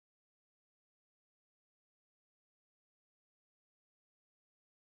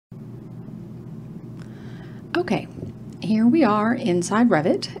Okay, here we are inside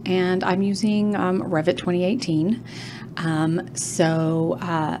Revit, and I'm using Revit 2018.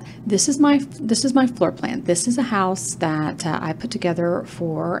 This is my floor plan. This is a house that I put together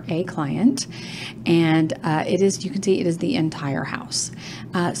for a client, and you can see it is the entire house.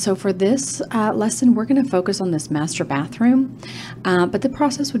 So for this lesson, we're going to focus on this master bathroom, but the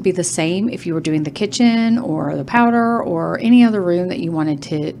process would be the same if you were doing the kitchen or the powder or any other room that you wanted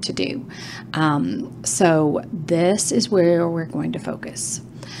to do. So this is where we're going to focus.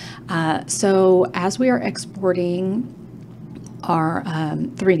 So as we are exporting our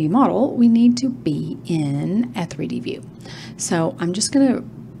 3D model, we need to be in a 3D view. So I'm just going to,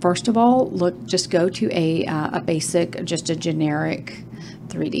 first of all, just go to a basic, just a generic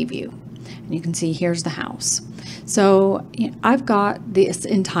 3D view. And you can see here's the house. So I've got this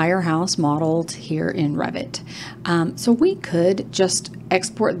entire house modeled here in Revit. So we could just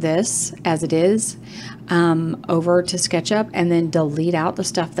export this as it is over to SketchUp and then delete out the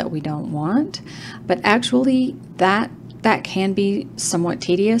stuff that we don't want. But actually that can be somewhat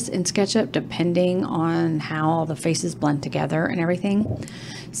tedious in SketchUp depending on how all the faces blend together and everything.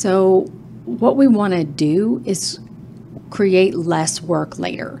 So what we want to do is create less work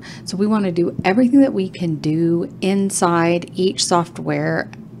later. So we want to do everything that we can do inside each software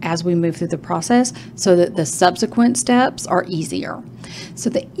as we move through the process so that the subsequent steps are easier. So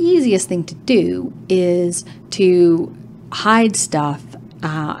the easiest thing to do is to hide stuff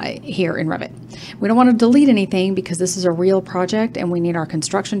here in Revit. We don't want to delete anything because this is a real project and we need our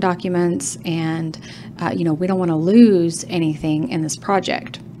construction documents, and we don't want to lose anything in this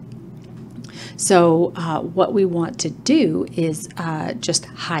project. So what we want to do is just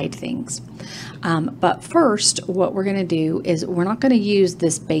hide things. But first, what we're going to do is we're not going to use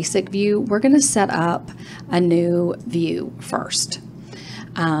this basic view. We're going to set up a new view first.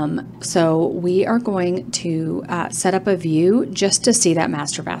 So we are going to set up a view just to see that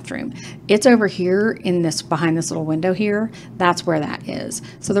master bathroom. It's over here behind this little window here. That's where that is.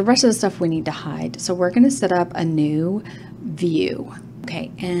 So the rest of the stuff we need to hide. So we're going to set up a new view.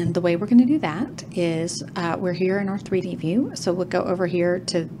 Okay, and the way we're going to do that is we're here in our 3D view. So we'll go over here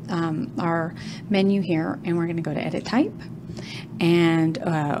to our menu here, and we're going to go to Edit Type. And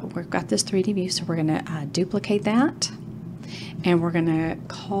we've got this 3D view, so we're going to duplicate that. And we're going to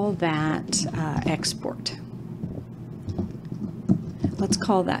call that Export. Let's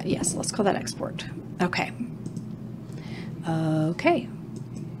call that Export. Okay. Okay.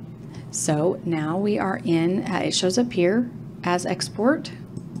 So now we are in, it shows up here as Export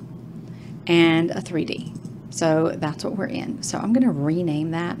and a 3D. So that's what we're in. So I'm going to rename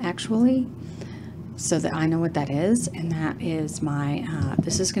that actually so that I know what that is. And that is my,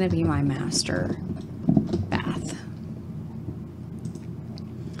 this is going to be my master bath.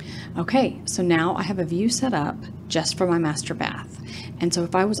 Okay, so now I have a view set up just for my master bath. And so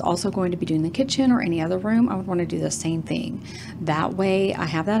if I was also going to be doing the kitchen or any other room, I would want to do the same thing. That way I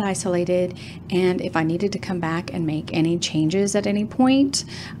have that isolated, and if I needed to come back and make any changes at any point,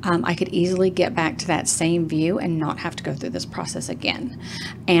 I could easily get back to that same view and not have to go through this process again.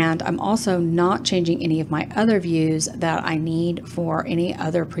 And I'm also not changing any of my other views that I need for any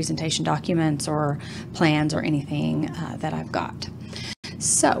other presentation documents or plans or anything that I've got.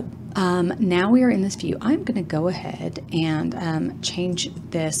 So now we are in this view. I'm going to go ahead and change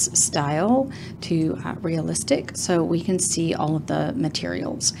this style to realistic so we can see all of the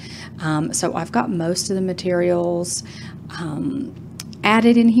materials. So I've got most of the materials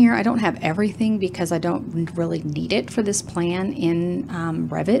added in here. I don't have everything because I don't really need it for this plan in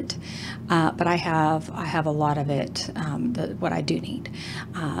Revit, but I have a lot of it, what I do need.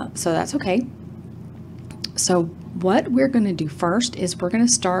 So that's okay. So what we're going to do first is we're going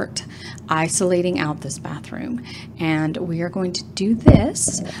to start isolating out this bathroom, and we are going to do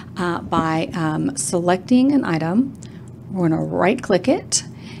this by selecting an item. We're going to right click it,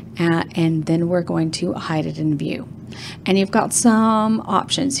 and then we're going to hide it in view. And you've got some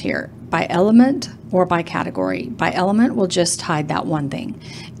options here, by element or by category. By element will just hide that one thing,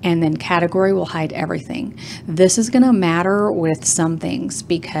 and then category will hide everything. This is going to matter with some things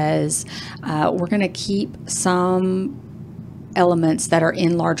because we're going to keep some elements that are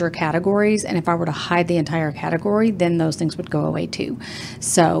in larger categories, and if I were to hide the entire category, then those things would go away too.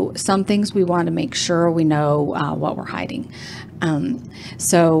 So some things we want to make sure we know what we're hiding.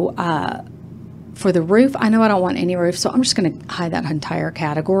 For the roof, I know I don't want any roof, so I'm just going to hide that entire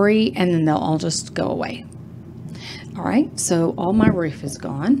category, and then they'll all just go away. All right, so all my roof is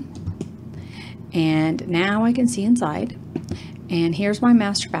gone, and now I can see inside. And here's my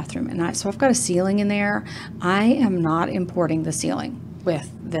master bathroom, and so I've got a ceiling in there. I am not importing the ceiling. with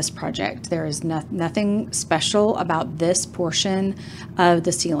this project. There is nothing special about this portion of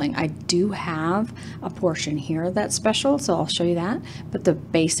the ceiling. I do have a portion here that's special, so I'll show you that, but the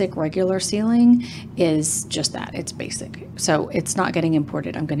basic regular ceiling is just that, it's basic. So it's not getting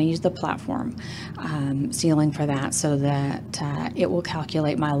imported. I'm going to use the platform ceiling for that, so that it will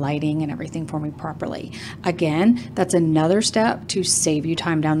calculate my lighting and everything for me properly. Again, that's another step to save you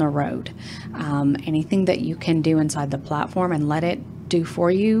time down the road. Anything that you can do inside the platform and let it do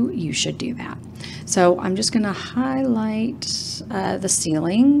for you, you should do that. So I'm just going to highlight the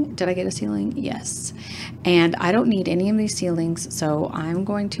ceiling. Did I get a ceiling? Yes. And I don't need any of these ceilings, so I'm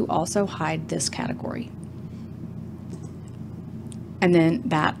going to also hide this category. And then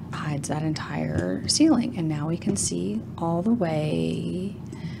that hides that entire ceiling. And now we can see all the way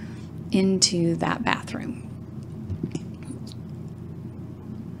into that bathroom.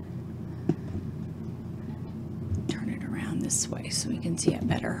 This way so we can see it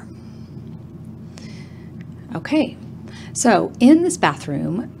better. Okay, so in this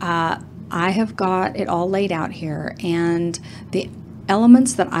bathroom, I have got it all laid out here, and the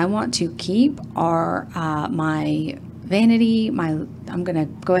elements that I want to keep are my vanity, I'm going to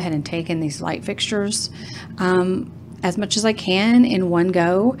go ahead and take in these light fixtures as much as I can in one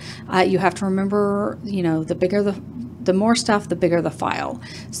go. You have to remember, you know, the more stuff, the bigger the file.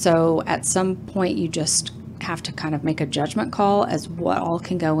 So at some point you just have to kind of make a judgment call as what all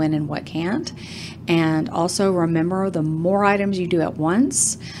can go in and what can't. And also remember, the more items you do at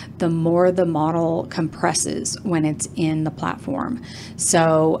once, the more the model compresses when it's in the platform.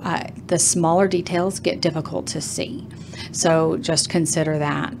 So the smaller details get difficult to see. So just consider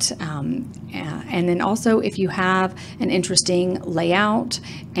that. And then also, if you have an interesting layout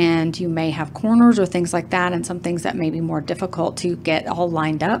and you may have corners or things like that, and some things that may be more difficult to get all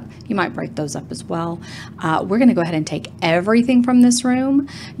lined up, you might break those up as well. We're going to go ahead and take everything from this room.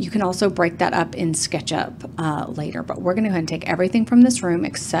 You can also break that up in SketchUp later, but we're going to go ahead and take everything from this room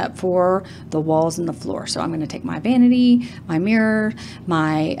except for the walls and the floor. So I'm going to take my vanity, my mirror,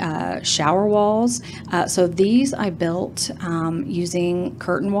 my shower walls. So these I built using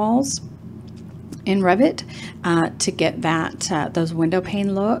curtain walls in Revit to get that those window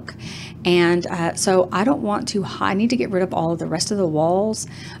pane look. And so I don't want to I need to get rid of all of the rest of the walls,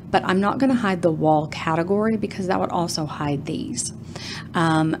 but I'm not going to hide the wall category because that would also hide these.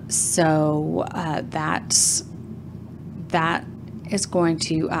 So that is going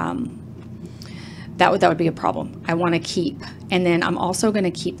to that would be a problem. I want to keep, and then I'm also going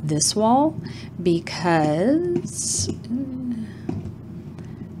to keep this wall because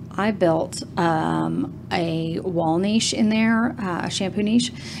I built a wall niche in there, a shampoo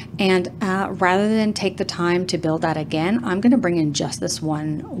niche, and rather than take the time to build that again, I'm going to bring in just this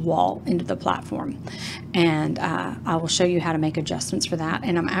one wall into the platform, and I will show you how to make adjustments for that.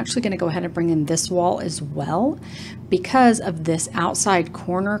 And I'm actually going to go ahead and bring in this wall as well because of this outside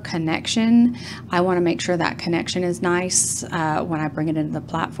corner connection. I want to make sure that connection is nice when I bring it into the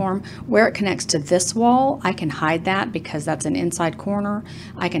platform. Where it connects to this wall, I can hide that because that's an inside corner.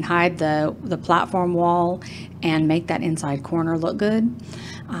 I can hide the platform wall and make that inside corner look good.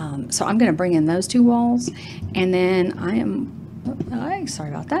 So I'm going to bring in those two walls, and then sorry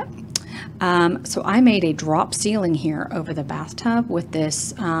about that. So I made a drop ceiling here over the bathtub with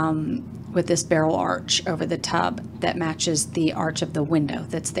this barrel arch over the tub that matches the arch of the window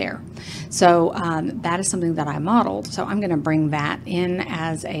that's there. So that is something that I modeled. So I'm going to bring that in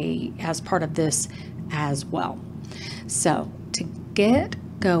as part of this as well. So to get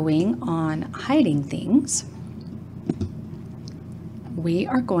going on hiding things, we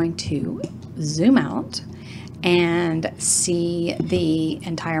are going to zoom out and see the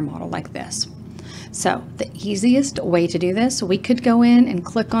entire model like this. So the easiest way to do this, we could go in and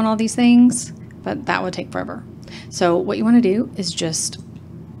click on all these things, but that would take forever. So what you want to do is just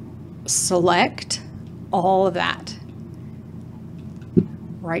select all of that.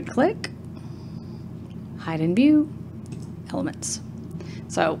 Right click, hide in view, elements.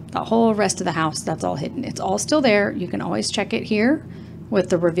 So the whole rest of the house, that's all hidden. It's all still there. You can always check it here with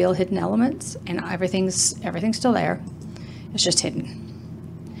the reveal hidden elements, and everything's still there. It's just hidden.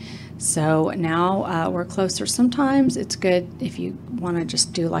 So now we're closer. Sometimes it's good if you want to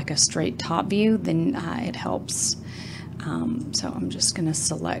just do like a straight top view, then it helps. So I'm just going to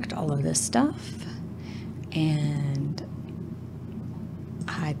select all of this stuff and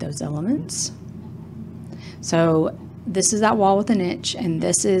hide those elements. So this is that wall with a niche, and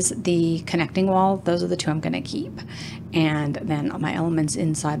this is the connecting wall. Those are the two I'm going to keep. And then my elements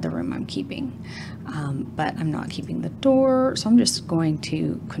inside the room I'm keeping. But I'm not keeping the door, so I'm just going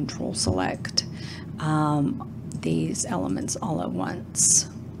to control select these elements all at once.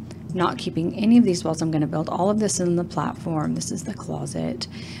 Not keeping any of these walls. I'm going to build all of this in the platform. This is the closet.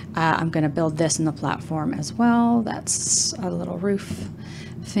 I'm going to build this in the platform as well. That's a little roof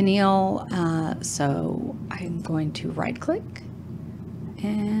finial. So I'm going to right click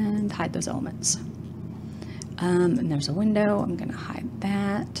and hide those elements. And there's a window. I'm going to hide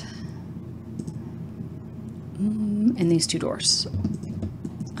that. And these two doors,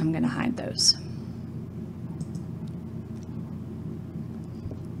 I'm going to hide those.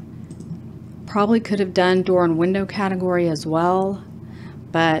 Probably could have done door and window category as well,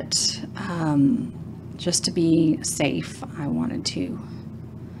 but just to be safe, I wanted to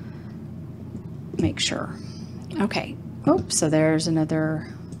make sure. Okay. Oh, so there's another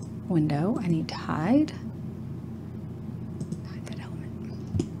window I need to hide. Hide that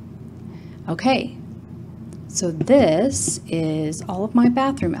element. Okay. So this is all of my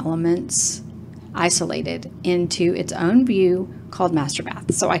bathroom elements isolated into its own view called master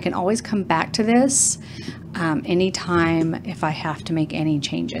bath. So I can always come back to this anytime if I have to make any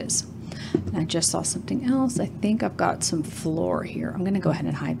changes. And I just saw something else. I think I've got some floor here. I'm going to go ahead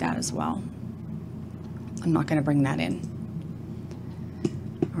and hide that as well. I'm not going to bring that in.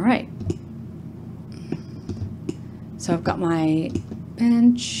 All right. So I've got my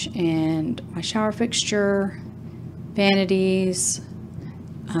bench and my shower fixture, vanities.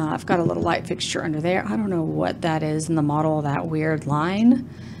 I've got a little light fixture under there. I don't know what that is in the model, that weird line.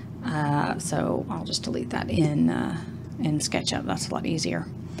 So I'll just delete that in SketchUp. That's a lot easier.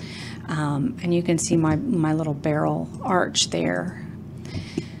 And you can see my little barrel arch there.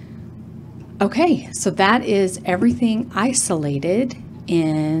 Okay, so that is everything isolated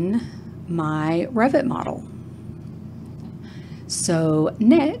in my Revit model. So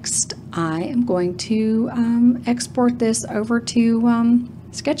next, I am going to export this over to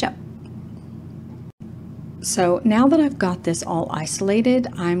SketchUp. So now that I've got this all isolated,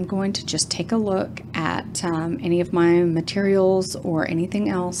 I'm going to just take a look at any of my materials or anything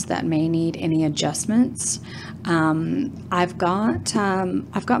else that may need any adjustments. I've got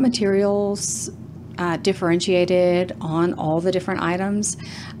materials differentiated on all the different items.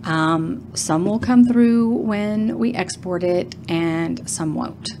 Some will come through when we export it and some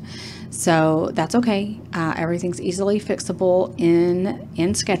won't. So that's okay. Everything's easily fixable in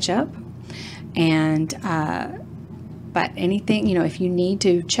SketchUp. And but anything, you know, if you need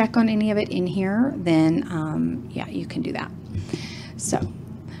to check on any of it in here, then yeah, you can do that. So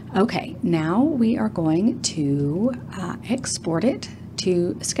okay, now we are going to export it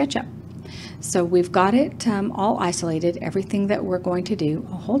to SketchUp. So we've got it all isolated, everything that we're going to do.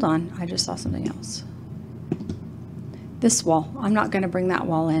 Oh, hold on, I just saw something else. This wall, I'm not going to bring that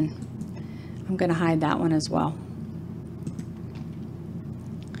wall in. I'm going to hide that one as well.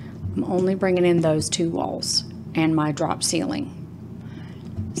 I'm only bringing in those two walls and my drop ceiling.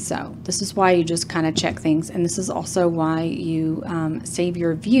 So this is why you just kind of check things, and this is also why you save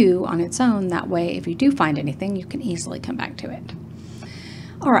your view on its own. That way, if you do find anything, you can easily come back to it.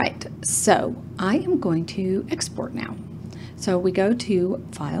 All right, so I am going to export now. So we go to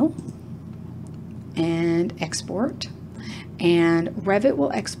File and Export, and Revit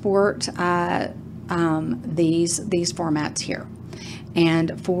will export these formats here.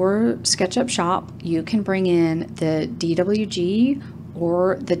 And for SketchUp Shop, you can bring in the DWG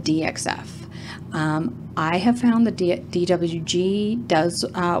or the DXF. I have found the DWG does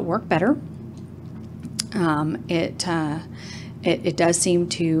work better. It does seem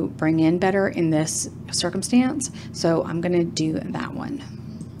to bring in better in this circumstance, so I'm going to do that one.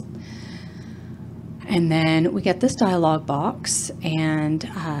 And then we get this dialog box, and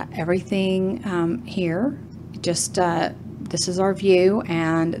everything here, just this is our view,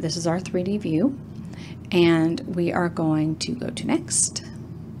 and this is our 3D view, and we are going to go to next,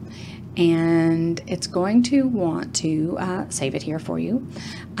 and it's going to want to save it here for you.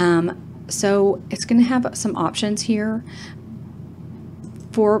 So it's going to have some options here.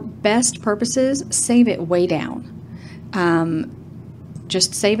 For best purposes, save it way down.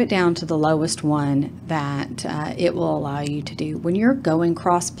 Just save it down to the lowest one that it will allow you to do. When you're going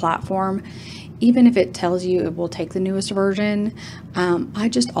cross-platform, even if it tells you it will take the newest version, I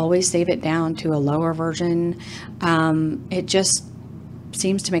just always save it down to a lower version. It just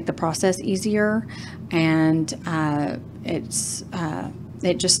seems to make the process easier, and it's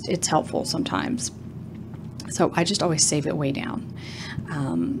helpful sometimes. So I just always save it way down.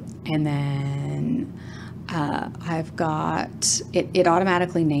 And then I've got, it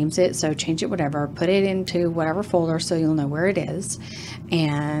automatically names it, so change it whatever, put it into whatever folder so you'll know where it is.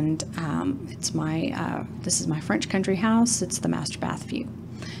 And it's my, this is my French country house, it's the master bath view.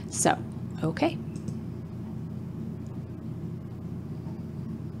 So, okay.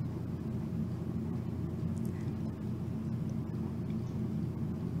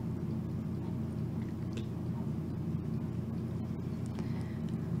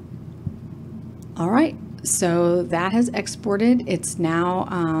 All right, so that has exported. It's now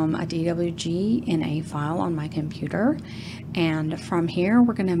a DWG in a file on my computer. And from here,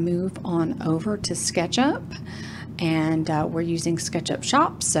 we're going to move on over to SketchUp. And we're using SketchUp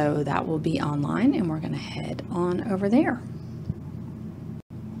Shop, so that will be online, and we're going to head on over there.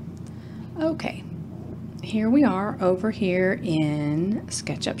 Okay, here we are over here in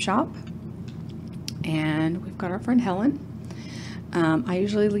SketchUp Shop, and we've got our friend Helen. I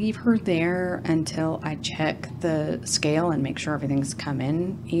usually leave her there until I check the scale and make sure everything's come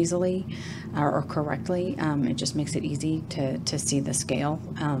in easily or correctly. It just makes it easy to see the scale.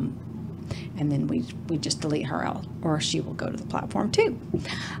 And then we just delete her out, or she will go to the platform too.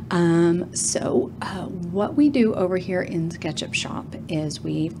 What we do over here in SketchUp Shop is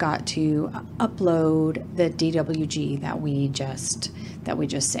we've got to upload the DWG that we just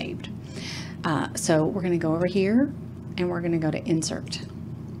saved. So we're going to go over here, and we're going to go to Insert,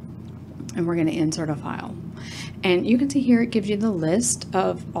 and we're going to insert a file. And you can see here it gives you the list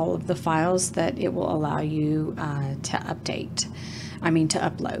of all of the files that it will allow you to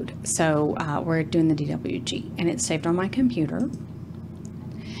upload. So we're doing the DWG, and it's saved on my computer.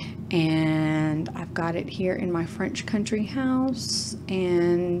 And I've got it here in my French country house,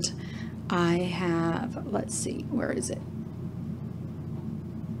 and I have, let's see, where is it?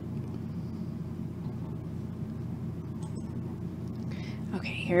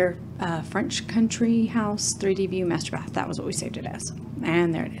 Okay, here, French country house, 3D view, master bath. That was what we saved it as.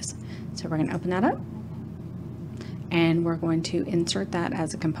 And there it is. So we're going to open that up, and we're going to insert that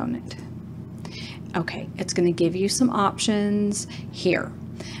as a component. Okay, it's going to give you some options here.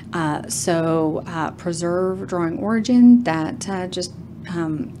 Preserve drawing origin, that just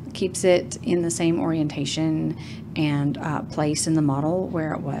keeps it in the same orientation and place in the model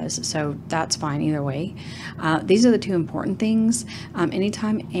where it was. So that's fine either way. These are the two important things.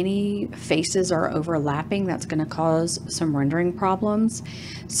 Anytime any faces are overlapping, that's going to cause some rendering problems.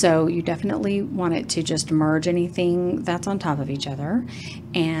 So you definitely want it to just merge anything that's on top of each other.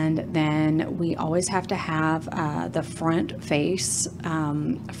 And then we always have to have the front face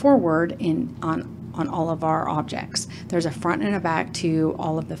forward on all of our objects. There's a front and a back to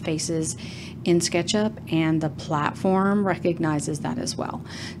all of the faces in SketchUp, and the platform recognizes that as well.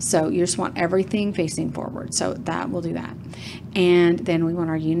 So you just want everything facing forward. So that will do that. And then we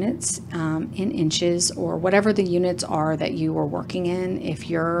want our units in inches, or whatever the units are that you were working in. If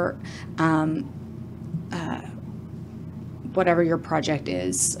you're whatever your project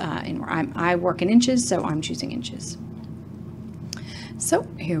is, I work in inches, so I'm choosing inches. So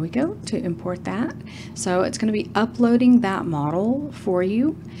here we go to import that. So it's going to be uploading that model for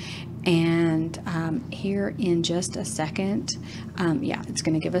you. And here in just a second, it's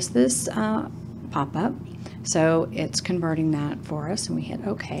going to give us this pop-up. So it's converting that for us, and we hit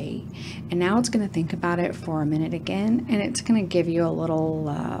OK. And now it's going to think about it for a minute again, and it's going to give you a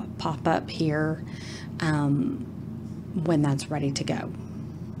little pop-up here when that's ready to go.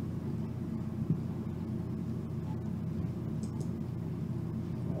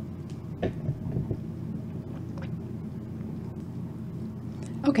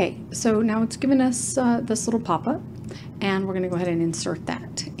 Okay, so now it's given us this little pop-up, and we're going to go ahead and insert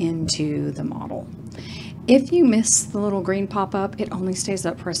that into the model. If you miss the little green pop-up, it only stays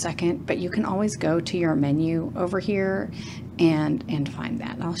up for a second, but you can always go to your menu over here and find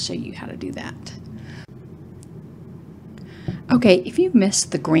that. I'll show you how to do that. Okay, if you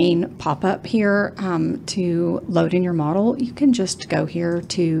missed the green pop-up here to load in your model, you can just go here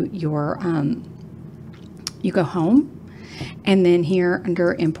to your, you go home, and then here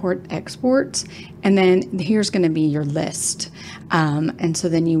under import exports, and then here's going to be your list, and so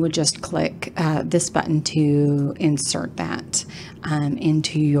then you would just click this button to insert that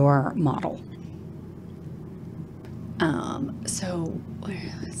into your model. Let's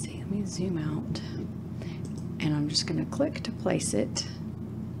see, let me zoom out, and I'm just going to click to place it.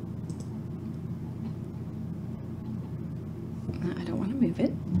 I don't want to move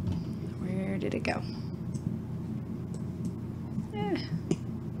it. Where did it go?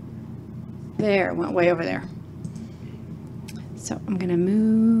 There, it went way over there. So I'm going to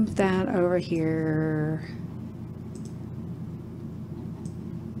move that over here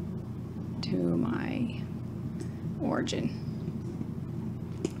to my origin.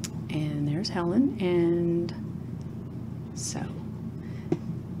 And there's Helen. And so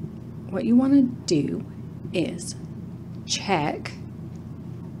what you want to do is check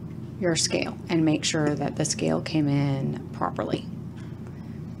your scale and make sure that the scale came in properly.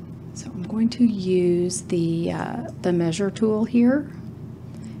 So I'm going to use the measure tool here,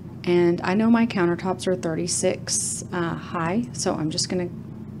 and I know my countertops are 36 high, so I'm just going to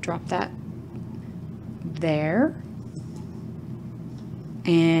drop that there.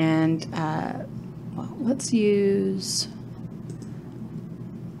 And well, let's use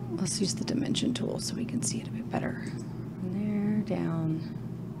the dimension tool so we can see it a bit better. From there down.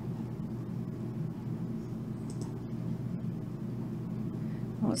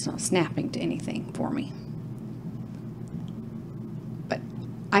 Well, it's not snapping to anything for me. But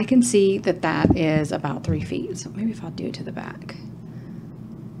I can see that that is about 3 feet. So maybe if I'll do it to the back.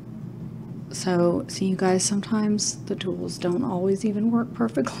 So, see you guys, sometimes the tools don't always even work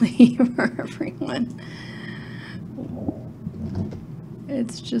perfectly for everyone.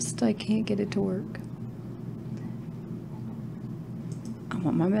 It's just, I can't get it to work. I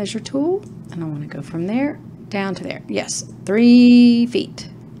want my measure tool, and I want to go from there down to there. Yes, 3 feet.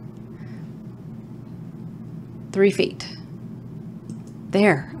 3 feet.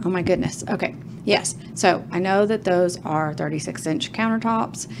 There. Oh my goodness. Okay. Yes. So I know that those are 36-inch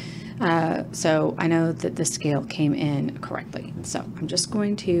countertops. So I know that the scale came in correctly. So I'm just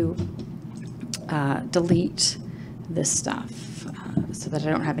going to delete this stuff so that I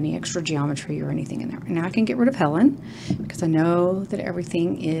don't have any extra geometry or anything in there. And now I can get rid of Helen because I know that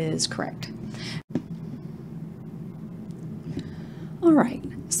everything is correct. All right,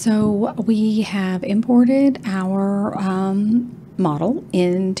 so we have imported our model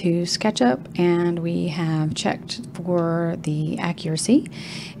into SketchUp, and we have checked for the accuracy.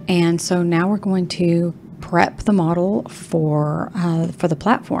 And so now we're going to prep the model for the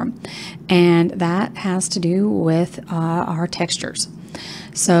platform, and that has to do with our textures.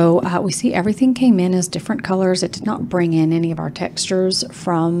 So we see everything came in as different colors. It did not bring in any of our textures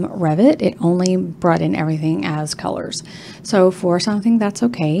from Revit. It only brought in everything as colors. So for something that's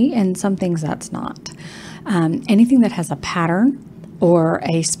okay, and some things that's not. Anything that has a pattern or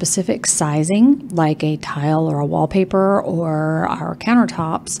a specific sizing, like a tile or a wallpaper or our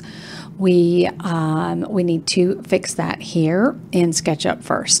countertops, we need to fix that here in SketchUp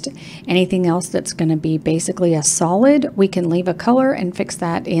first. Anything else that's going to be basically a solid, we can leave a color and fix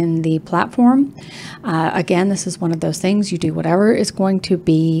that in the platform. Again, this is one of those things, you do whatever is going to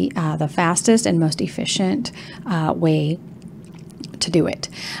be the fastest and most efficient way to do it.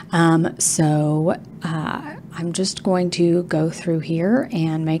 I'm just going to go through here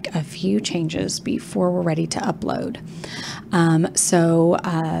and make a few changes before we're ready to upload.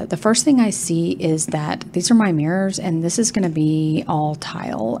 The first thing I see is that these are my mirrors, and this is going to be all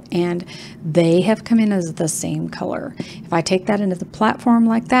tile, and they have come in as the same color. If I take that into the platform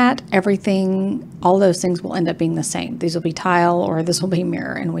like that, everything, all those things will end up being the same. These will be tile or this will be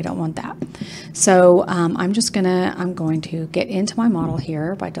mirror, and we don't want that. So I'm going to get into my model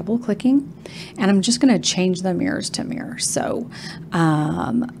here by double clicking, and I'm just going to change the mirrors to mirror. So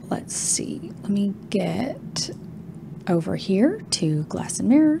let's see, let me get over here to glass and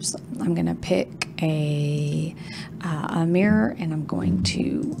mirrors. I'm going to pick a mirror, and I'm going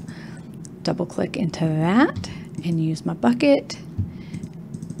to double click into that and use my bucket,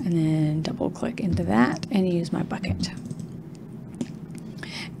 and then double click into that and use my bucket.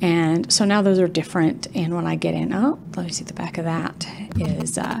 And so now those are different, and when I get in, oh, let me see, the back of that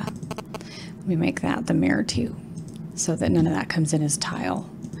is, let me make that the mirror too, so that none of that comes in as tile.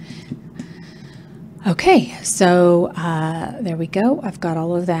 Okay, so there we go. I've got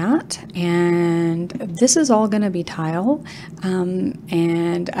all of that, and this is all going to be tile,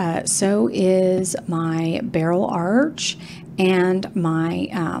 so is my barrel arch and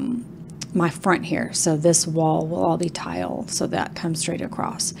my front here. So this wall will all be tile, so that comes straight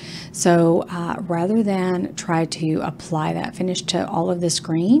across. So rather than try to apply that finish to all of this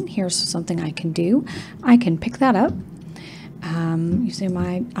green, here's something I can do. I can pick that up using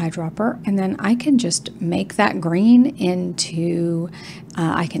my eyedropper, and then I can just make that green into,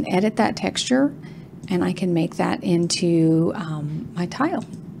 I can edit that texture, and I can make that into my tile.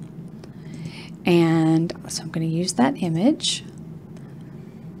 And so I'm going to use that image,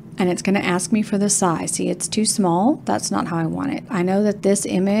 and it's going to ask me for the size. See, it's too small. That's not how I want it. I know that this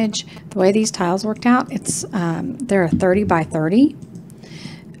image, the way these tiles worked out, it's they're a 30 by 30.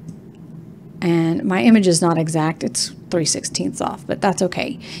 And my image is not exact, it's 3/16 off, but that's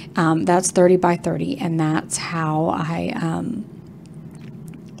okay. That's 30 by 30, and that's how I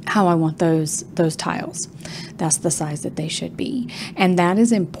want those tiles. That's the size that they should be. And that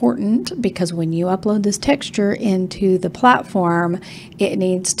is important because when you upload this texture into the platform, it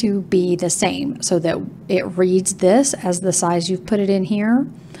needs to be the same so that it reads this as the size you've put it in here.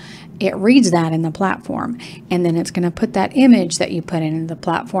 It reads that in the platform, and then it's going to put that image that you put in the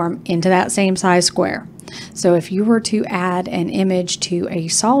platform into that same size square. So if you were to add an image to a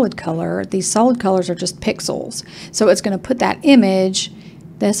solid color, these solid colors are just pixels. So it's going to put that image,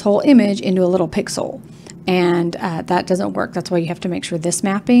 this whole image, into a little pixel. And that doesn't work. That's why you have to make sure this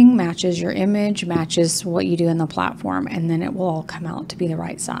mapping matches your image, matches what you do in the platform, and then it will all come out to be the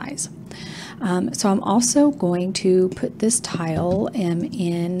right size. So I'm also going to put this tile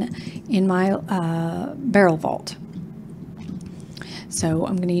in my barrel vault. So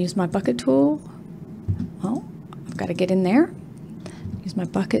I'm going to use my bucket tool. Well, I've got to get in there. Use my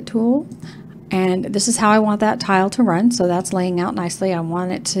bucket tool. And this is how I want that tile to run. So that's laying out nicely. I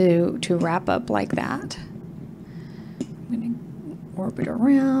want it to wrap up like that. I'm going to orbit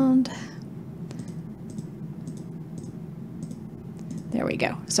around. There we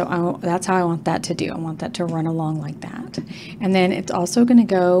go. So that's how I want that to do. I want that to run along like that. And then it's also going to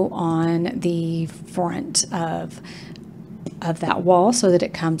go on the front of that wall so that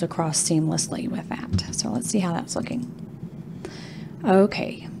it comes across seamlessly with that. So let's see how that's looking.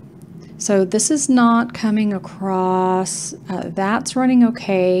 Okay. So this is not coming across. That's running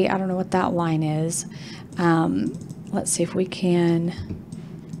okay. I don't know what that line is. Let's see if we can.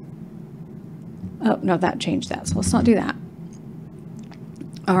 Oh, no, that changed that. So let's not do that.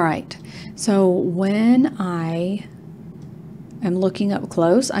 All right. So when I am looking up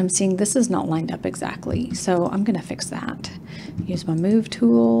close, I'm seeing this is not lined up exactly. So I'm going to fix that. Use my move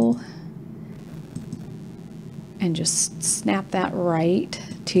tool and just snap that right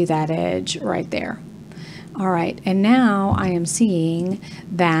to that edge right there. All right, and now I am seeing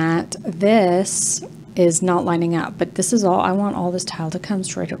that this is not lining up, but this is all, I want all this tile to come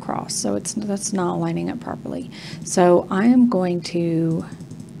straight across, so that's not lining up properly. So I'm going to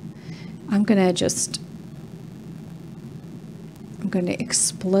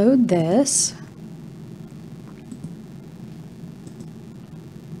explode this.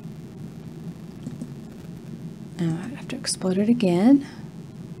 I have to explode it again.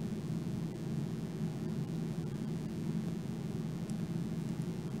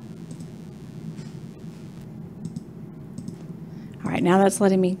 All right, now that's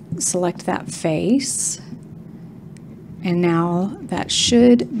letting me select that face. And now that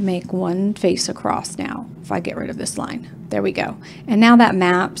should make one face across now, if I get rid of this line. There we go. And now that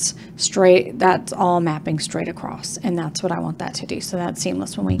maps straight, that's all mapping straight across. And that's what I want that to do. So that's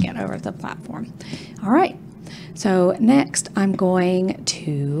seamless when we get over the platform. All right. So next I'm going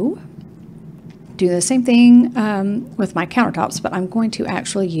to do the same thing with my countertops, but I'm going to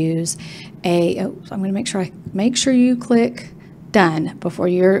actually use I'm going to make sure you click done before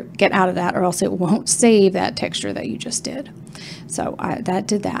you get out of that, or else it won't save that texture that you just did. So that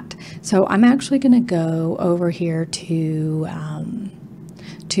did that. So I'm actually going to go over here to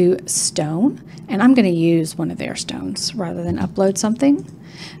stone, and I'm going to use one of their stones rather than upload something.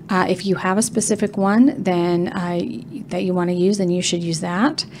 If you have a specific one then that you want to use, then you should use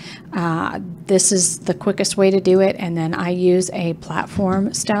that. This is the quickest way to do it, and then I use a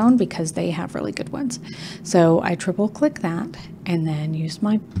platform stone because they have really good ones. So I triple click that and then use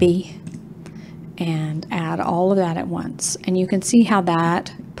my B and add all of that at once. And you can see how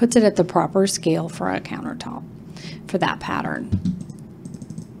that puts it at the proper scale for a countertop for that pattern.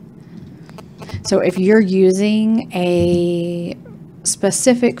 So if you're using a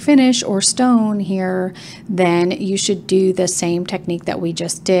specific finish or stone here, then you should do the same technique that we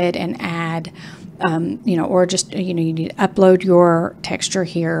just did and add, or just, you need to upload your texture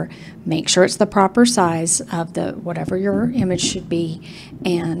here, make sure it's the proper size of whatever your image should be,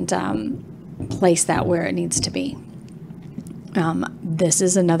 and place that where it needs to be. This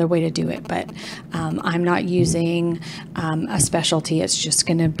is another way to do it, but I'm not using a specialty. It's just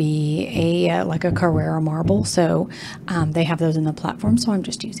going to be like a Carrera marble. So they have those in the platform, so I'm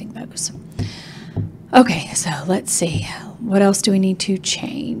just using those. Okay, so let's see. What else do we need to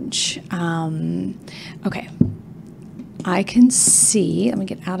change? Okay, I can see. Let me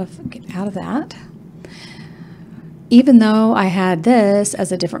get out of that. Even though I had this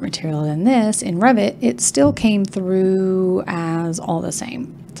as a different material than this in Revit, it still came through as all the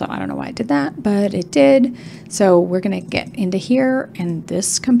same. So I don't know why I did that, but it did. So we're going to get into here and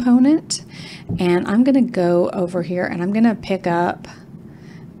this component, and I'm going to go over here and I'm going to pick up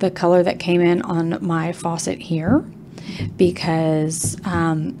the color that came in on my faucet here, because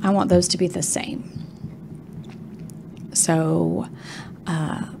I want those to be the same. So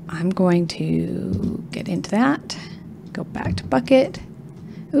I'm going to get into that. Go back to bucket.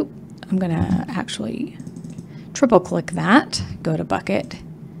 Oop, I'm going to actually triple click that, go to bucket,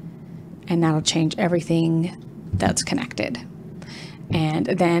 and that'll change everything that's connected. And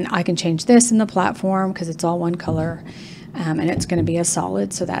then I can change this in the platform because it's all one color, and it's going to be a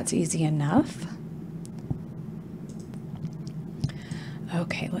solid, so that's easy enough.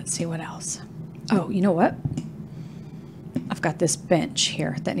 Okay, let's see what else. Oh, you know what? I've got this bench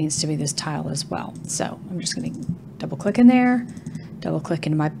here that needs to be this tile as well. So I'm just going to double click in there, double click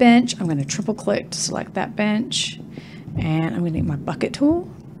into my bench. I'm going to triple click to select that bench, and I'm going to get my bucket tool,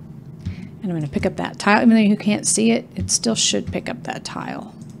 and I'm going to pick up that tile. Even though you can't see it, it still should pick up that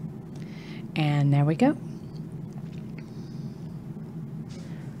tile. And there we go.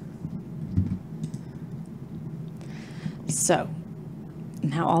 So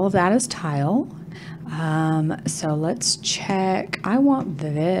now all of that is tile. So let's check. I want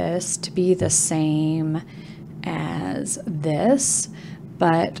this to be the same as this,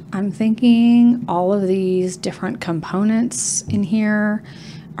 but I'm thinking all of these different components in here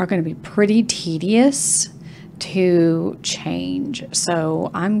are going to be pretty tedious to change.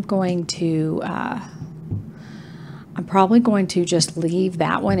 So I'm probably going to just leave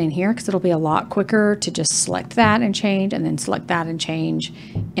that one in here because it'll be a lot quicker to just select that and change, and then select that and change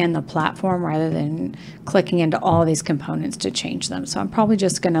in the platform rather than clicking into all of these components to change them. So I'm probably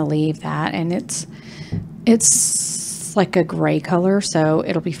just going to leave that, and it's like a gray color, so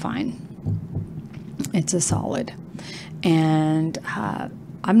it'll be fine. It's a solid. And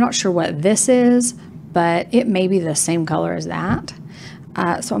I'm not sure what this is, but it may be the same color as that.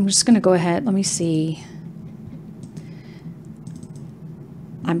 So I'm just going to go ahead. Let me see.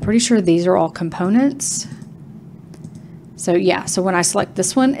 I'm pretty sure these are all components. So yeah, so when I select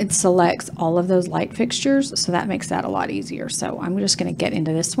this one, it selects all of those light fixtures. So that makes that a lot easier. So I'm just going to get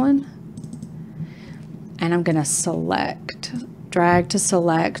into this one, and I'm going to select, drag to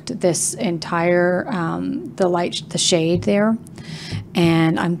select this entire, the shade there.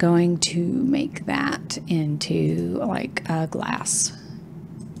 And I'm going to make that into like a glass.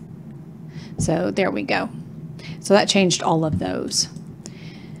 So there we go. So that changed all of those.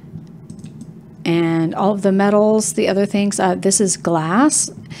 And all of the metals, the other things, this is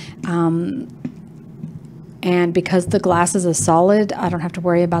glass. And because the glass is a solid, I don't have to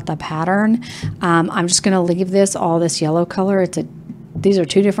worry about the pattern. I'm just going to leave all this yellow color. These are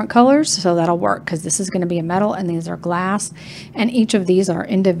two different colors, so that'll work because this is going to be a metal and these are glass. And each of these are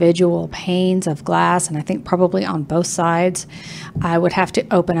individual panes of glass, and I think probably on both sides. I would have to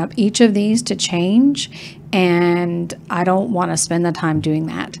open up each of these to change, and I don't want to spend the time doing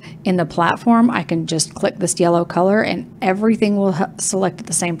that. In the platform, I can just click this yellow color and everything will select at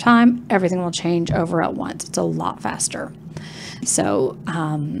the same time. Everything will change over at once. It's a lot faster. So,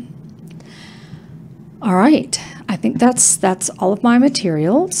 all right, I think that's all of my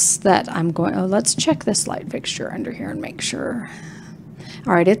materials that I'm going. Oh, let's check this light fixture under here and make sure.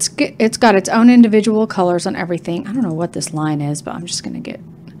 All right, it's got its own individual colors on everything. I don't know what this line is, but I'm just going to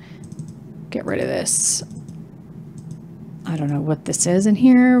get rid of this. I don't know what this is in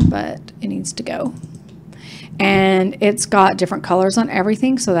here, but it needs to go. And it's got different colors on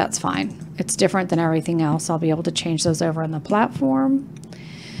everything, so that's fine. It's different than everything else. I'll be able to change those over in the platform.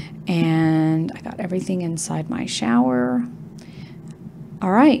 And I got everything inside my shower.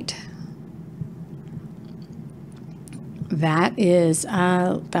 All right.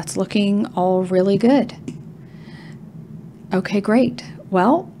 That's looking all really good. Okay, great.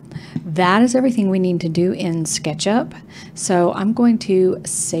 Well, that is everything we need to do in SketchUp. So I'm going to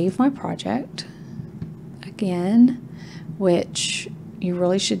save my project again, which you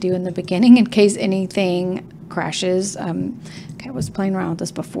really should do in the beginning in case anything crashes. Okay, I was playing around with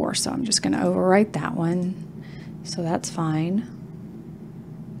this before, so I'm just going to overwrite that one. So that's fine.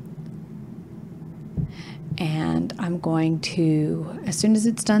 And I'm going to, as soon as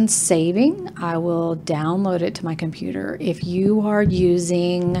it's done saving, I will download it to my computer. If you are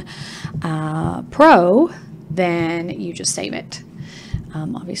using Pro, then you just save it.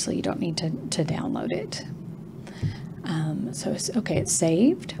 Obviously, you don't need to download it. So it's okay, it's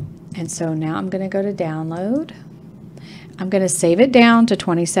saved. And so now I'm going to go to download. I'm going to save it down to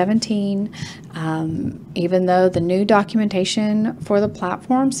 2017, even though the new documentation for the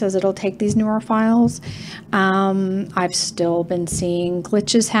platform says it'll take these newer files. I've still been seeing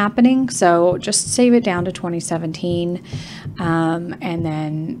glitches happening, so just save it down to 2017, and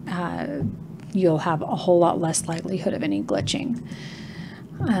then you'll have a whole lot less likelihood of any glitching.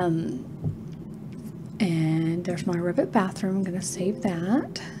 And there's my Revit bathroom. I'm going to save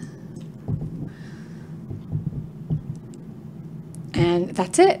that. And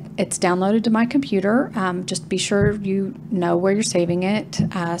that's it. It's downloaded to my computer. Just be sure you know where you're saving it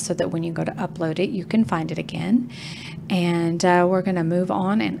so that when you go to upload it, you can find it again. And we're going to move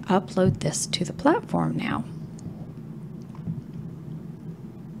on and upload this to the platform now.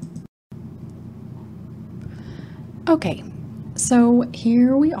 Okay, so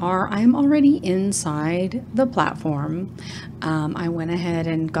here we are. I'm already inside the platform. I went ahead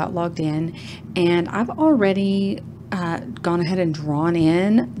and got logged in, and I've already gone ahead and drawn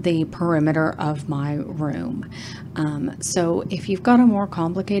in the perimeter of my room. So if you've got a more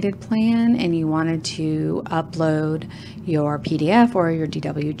complicated plan and you wanted to upload your PDF or your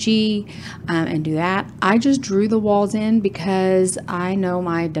DWG and do that, I just drew the walls in because I know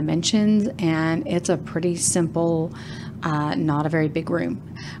my dimensions and it's a pretty simple, not a very big room.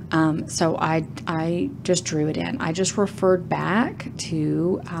 So I just drew it in. I just referred back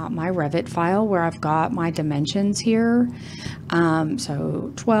to my Revit file where I've got my dimensions here.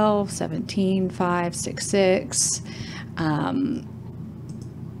 So 12, 17, 5, 6, 6.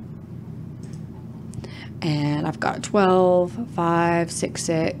 And I've got 12, 5, 6,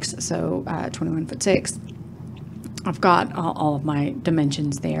 6, so 21 foot 6. I've got all of my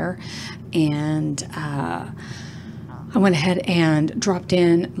dimensions there, and I went ahead and dropped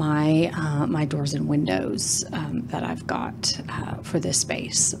in my my doors and windows that I've got for this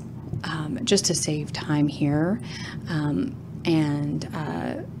space, just to save time here, and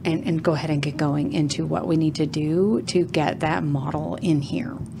go ahead and get going into what we need to do to get that model in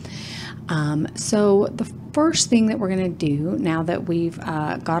here. So the first thing that we're going to do now that we've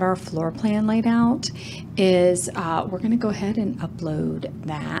got our floor plan laid out is we're going to go ahead and upload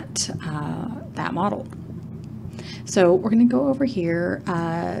that model. So we're going to go over here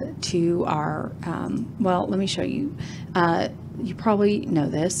to our, well, let me show you. You probably know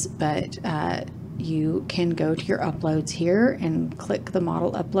this, but you can go to your uploads here and click the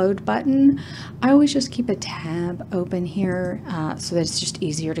model upload button. I always just keep a tab open here so that it's just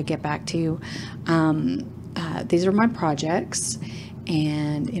easier to get back to. These are my projects,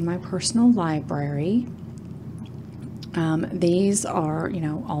 and in my personal library, these are, you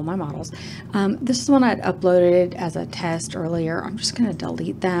know, all my models. This is one I'd uploaded as a test earlier. I'm just going to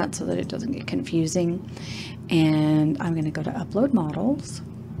delete that so that it doesn't get confusing. And I'm going to go to upload models,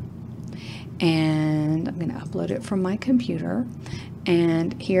 and I'm going to upload it from my computer.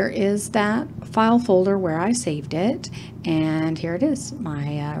 And here is that file folder where I saved it. And here it is, my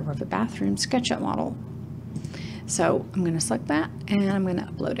Revit bathroom SketchUp model. So I'm going to select that and I'm going to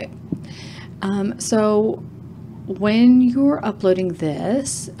upload it. So when you're uploading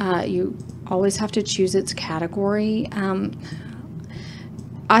this, you always have to choose its category.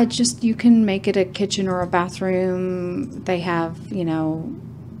 You can make it a kitchen or a bathroom. They have, you know,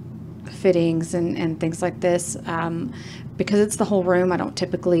 fittings and things like this. Because it's the whole room, I don't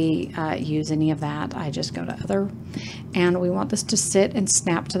typically use any of that. I just go to other. And we want this to sit and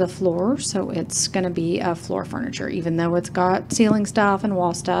snap to the floor, so it's going to be a floor furniture. Even though it's got ceiling stuff and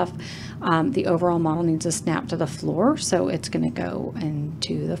wall stuff, the overall model needs to snap to the floor, so it's going to go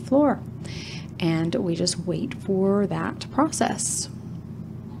into the floor. And we just wait for that to process.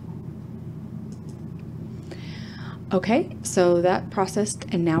 Okay, so that processed,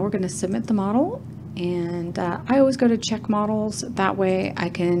 and now we're going to submit the model. And I always go to check models, that way I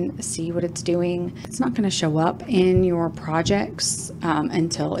can see what it's doing. It's not going to show up in your projects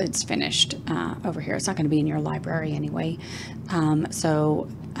until it's finished over here. It's not going to be in your library anyway. I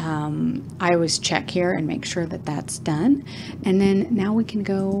always check here and make sure that that's done. And then now we can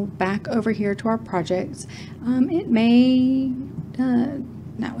go back over here to our projects. It may,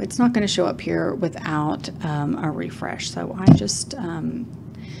 no, it's not going to show up here without a refresh. So I just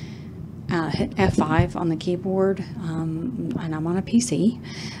hit F5 on the keyboard, and I'm on a PC,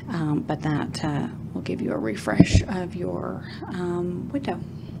 but that will give you a refresh of your window.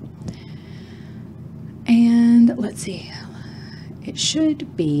 And let's see, it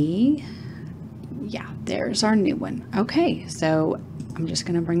should be, yeah, there's our new one. Okay, so I'm just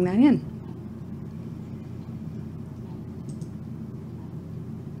going to bring that in.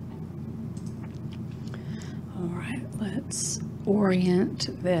 All right, let's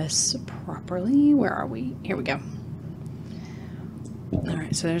orient this properly. Where are we? Here we go. All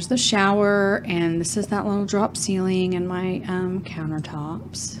right, so there's the shower, and this is that little drop ceiling and my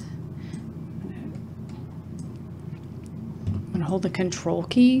countertops. I'm going to hold the control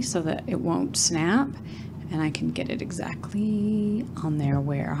key so that it won't snap, and I can get it exactly on there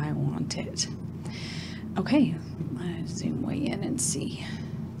where I want it. Okay, let's zoom way in and see.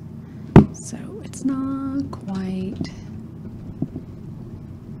 So it's not quite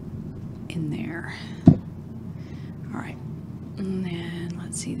in there. All right, and then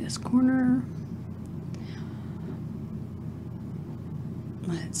let's see this corner.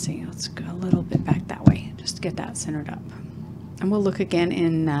 Let's see, let's go a little bit back that way just to get that centered up, and we'll look again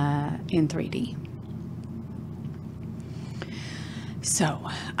in 3D. So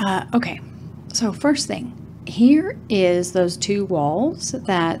okay, so first thing, here is those two walls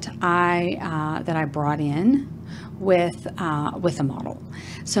that I brought in with the model.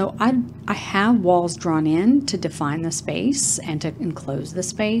 So I have walls drawn in to define the space and to enclose the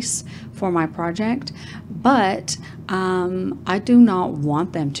space for my project, but I do not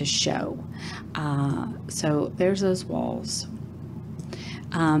want them to show. So there's those walls.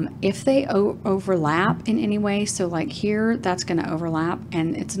 If they overlap in any way, so like here, that's going to overlap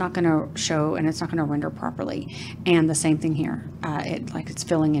and it's not going to show and it's not going to render properly. And the same thing here, it's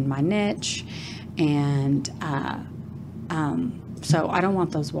filling in my niche, and so I don't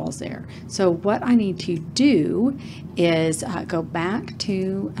want those walls there. So what I need to do is go back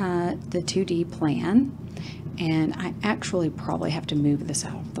to the 2D plan, and I actually probably have to move this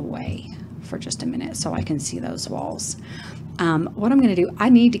out of the way for just a minute so I can see those walls. What I'm going to do, I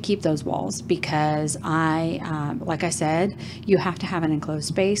need to keep those walls because like I said, you have to have an enclosed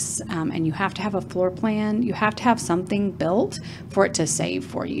space, and you have to have a floor plan. You have to have something built for it to save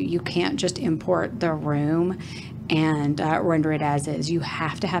for you. You can't just import the room and render it as is. You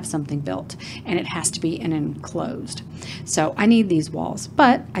have to have something built, and it has to be an enclosed. So I need these walls,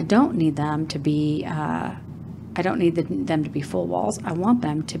 but I don't need them to be, them to be full walls. I want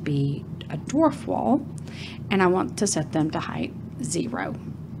them to be a dwarf wall, and I want to set them to height 0.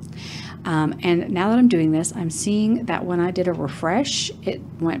 And now that I'm doing this, I'm seeing that when I did a refresh, it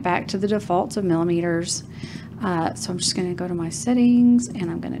went back to the defaults of millimeters. So I'm just going to go to my settings, and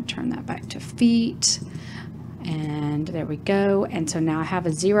I'm going to turn that back to feet. And there we go. And so now I have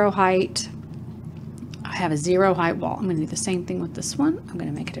a 0 height. I have a 0 height wall. I'm going to do the same thing with this one. I'm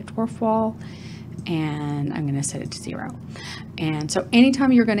going to make it a dwarf wall, and I'm going to set it to 0. And so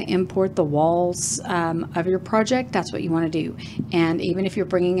anytime you're going to import the walls of your project, that's what you want to do. And even if you're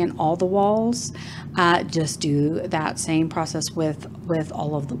bringing in all the walls, just do that same process with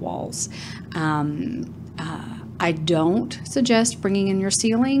all of the walls. I don't suggest bringing in your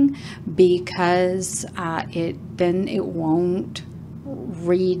ceiling because then it won't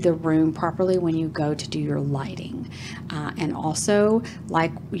read the room properly when you go to do your lighting. And also,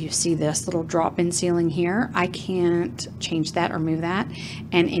 like you see this little drop-in ceiling here, I can't change that or move that.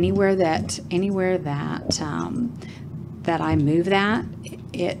 And anywhere that I move that,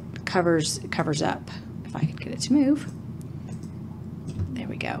 it covers up. If I could get it to move, there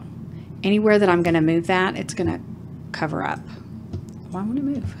we go. Anywhere that I'm going to move that, it's going to cover up. Why won't it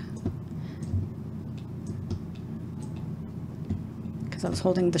move? I was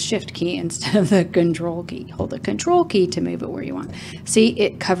holding the shift key instead of the control key. Hold the control key to move it where you want. See,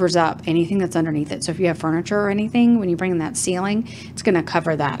 it covers up anything that's underneath it. So if you have furniture or anything, when you bring in that ceiling, it's going to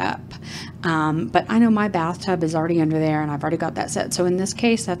cover that up. But I know my bathtub is already under there and I've already got that set. So in this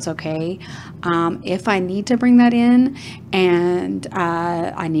case, that's okay. If I need to bring that in and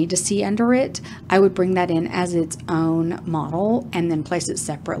I need to see under it, I would bring that in as its own model and then place it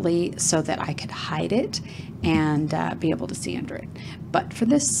separately so that I could hide it and be able to see under it. But for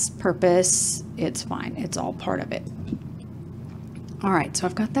this purpose, it's fine. It's all part of it. All right, so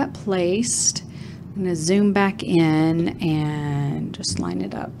I've got that placed. I'm going to zoom back in and just line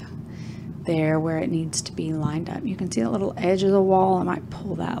it up there where it needs to be lined up. You can see that little edge of the wall. I might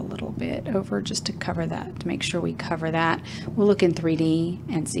pull that a little bit over just to cover that, to make sure we cover that. We'll look in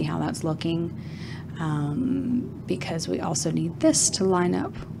 3D and see how that's looking, because we also need this to line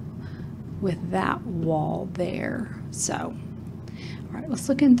up with that wall there. So, all right, let's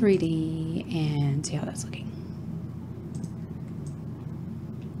look in 3D and see how that's looking.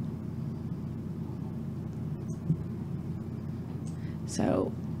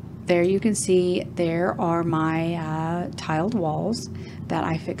 So there you can see there are my tiled walls that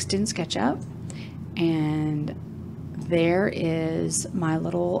I fixed in SketchUp, and there is my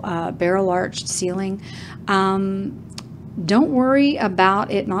little barrel arched ceiling. Don't worry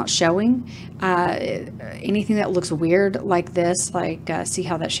about it not showing. Anything that looks weird like this, like see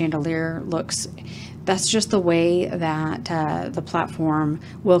how that chandelier looks, that's just the way that the platform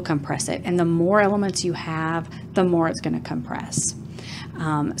will compress it. And the more elements you have, the more it's going to compress.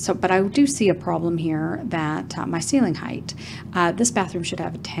 But I do see a problem here that my ceiling height, this bathroom should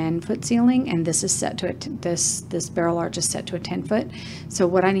have a 10-foot ceiling, and this is set to this barrel arch is set to a 10-foot. So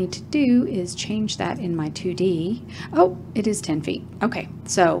what I need to do is change that in my 2D. Oh, it is 10 feet. Okay,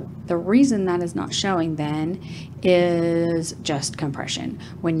 so the reason that is not showing then is just compression.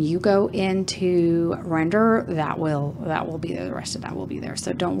 When you go into render, that will be there. The rest of that will be there.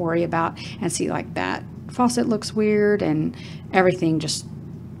 So don't worry about, and see, like that faucet looks weird and everything just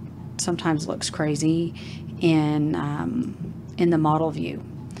sometimes looks crazy in the model view.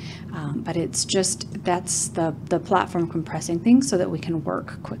 But it's just, that's the platform compressing things so that we can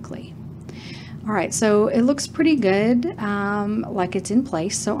work quickly. All right, so it looks pretty good, like it's in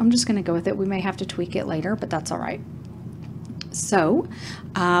place. So I'm just going to go with it. We may have to tweak it later, but that's all right. So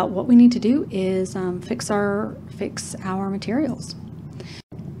what we need to do is fix our materials.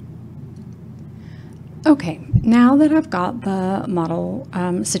 Okay, now that I've got the model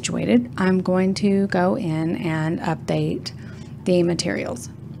situated, I'm going to go in and update the materials.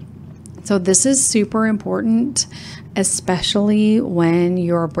 So this is super important, especially when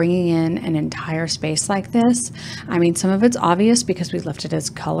you're bringing in an entire space like this. I mean, some of it's obvious because we left it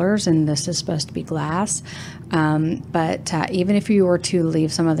as colors and this is supposed to be glass. But even if you were to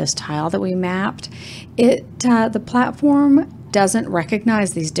leave some of this tile that we mapped, the platform doesn't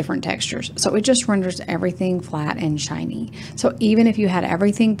recognize these different textures. So it just renders everything flat and shiny. So even if you had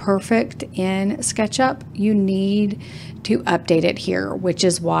everything perfect in SketchUp, you need to update it here, which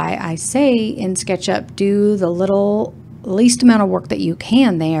is why I say in SketchUp, do the least amount of work that you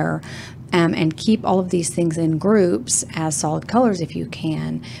can there, and keep all of these things in groups as solid colors if you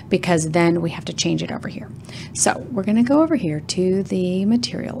can, because then we have to change it over here. So we're gonna go over here to the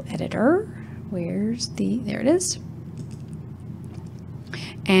material editor. There it is.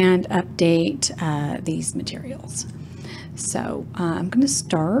 And update these materials. So I'm going to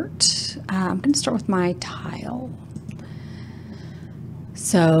start with my tile.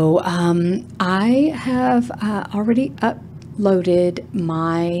 So I have already uploaded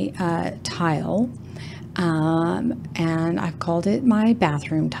my tile, and I've called it my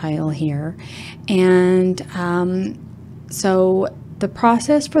bathroom tile here. And so the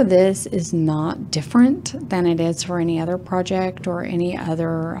process for this is not different than it is for any other project or any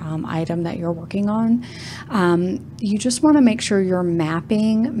other item that you're working on. You just want to make sure your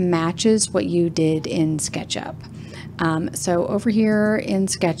mapping matches what you did in SketchUp. So over here in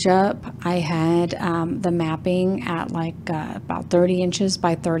SketchUp, I had the mapping at like about 30 inches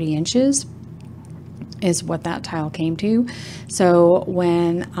by 30 inches. Is what that tile came to. So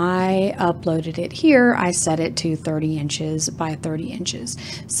when I uploaded it here, I set it to 30 inches by 30 inches.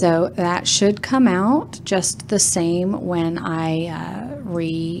 So that should come out just the same when I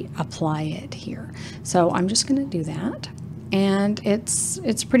reapply it here. So I'm just going to do that, and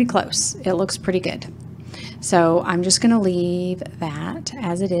it's pretty close. It looks pretty good. So I'm just going to leave that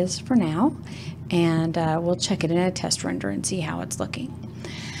as it is for now, and we'll check it in a test render and see how it's looking.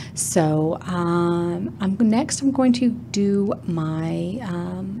 So next I'm going to do my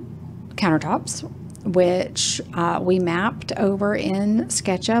countertops, which we mapped over in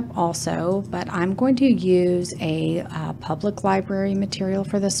SketchUp also, but I'm going to use a public library material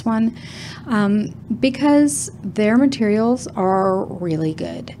for this one because their materials are really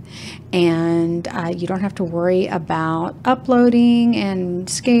good, and you don't have to worry about uploading and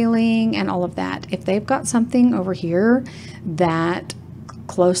scaling and all of that. If they've got something over here that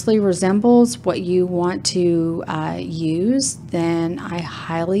closely resembles what you want to use, then I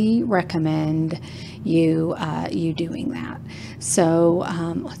highly recommend you doing that. So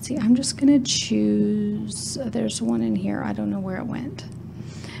let's see, I'm just gonna choose, there's one in here, I don't know where it went.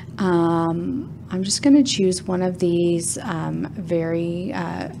 I'm just gonna choose one of these very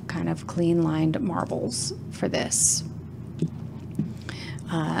kind of clean lined marbles for this.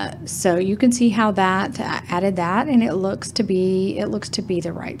 So you can see how that added that, and it looks to be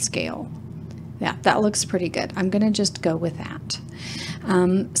the right scale. Yeah, that looks pretty good. I'm going to just go with that.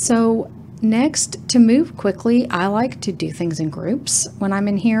 So next, to move quickly, I like to do things in groups when I'm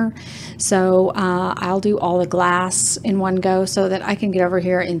in here. So I'll do all the glass in one go so that I can get over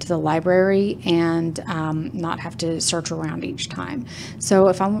here into the library and not have to search around each time. So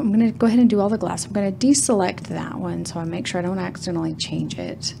if I'm going to go ahead and do all the glass, I'm going to deselect that one so I make sure I don't accidentally change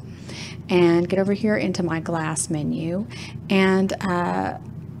it, and get over here into my glass menu. And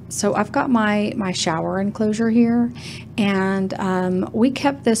so I've got my shower enclosure here, and we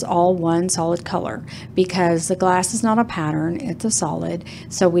kept this all one solid color because the glass is not a pattern, it's a solid,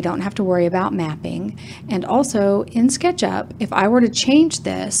 so we don't have to worry about mapping. And also in SketchUp, if I were to change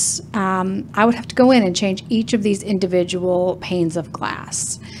this, I would have to go in and change each of these individual panes of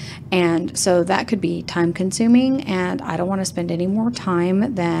glass. And so that could be time consuming, and I don't want to spend any more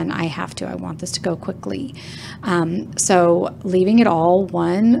time than I have to. I want this to go quickly. So leaving it all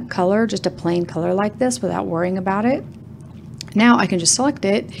one color, just a plain color like this without worrying about it. Now I can just select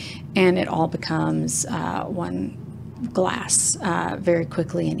it and it all becomes one glass very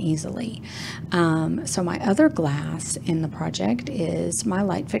quickly and easily. So my other glass in the project is my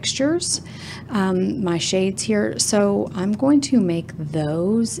light fixtures, my shades here. So I'm going to make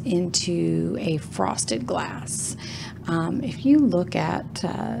those into a frosted glass. If you look at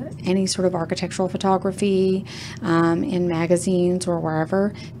any sort of architectural photography in magazines or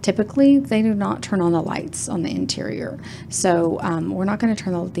wherever, typically they do not turn on the lights on the interior. So we're not going to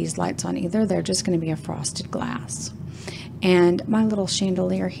turn these lights on either. They're just going to be a frosted glass. And my little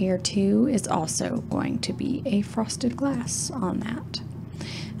chandelier here too is also going to be a frosted glass on that.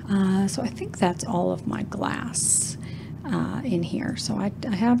 So I think that's all of my glass in here. So I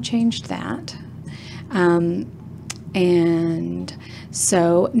have changed that. And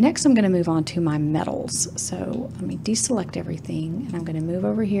so next I'm going to move on to my metals. So let me deselect everything, and I'm going to move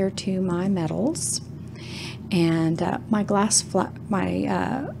over here to my metals. And my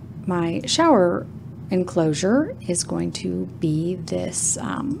my shower enclosure is going to be this.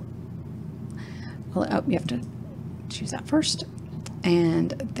 Oh, you have to choose that first.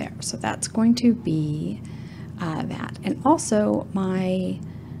 And there. So that's going to be that. And also my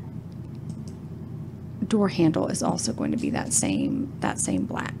door handle is also going to be that same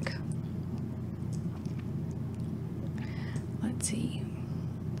black. Let's see.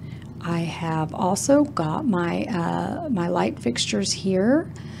 I have also got my my light fixtures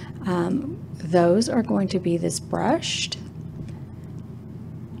here. Those are going to be this brushed,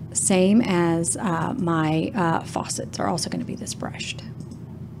 same as my faucets are also going to be this brushed.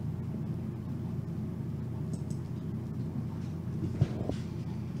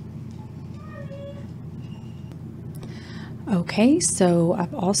 Okay, so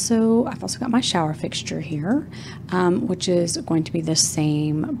I've also got my shower fixture here, which is going to be the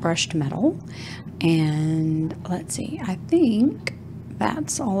same brushed metal. And let's see, I think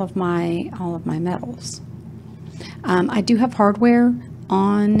that's all of my metals. I do have hardware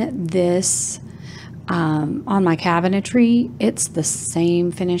on this, on my cabinetry. It's the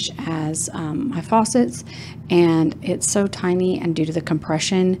same finish as my faucets, and it's so tiny, and due to the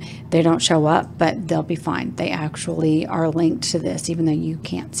compression they don't show up, but they'll be fine. They actually are linked to this even though you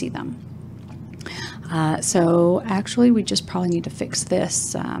can't see them. So actually we just probably need to fix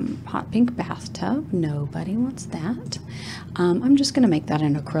this hot pink bathtub. Nobody wants that. I'm just going to make that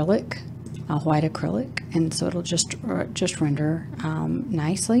an acrylic, a white acrylic, and so it'll just render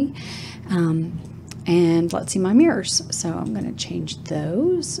nicely. And let's see my mirrors. So I'm going to change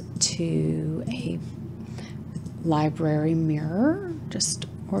those to a library mirror, just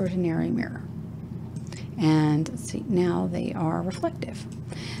ordinary mirror. And let's see, now they are reflective.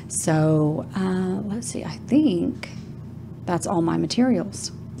 So let's see, I think that's all my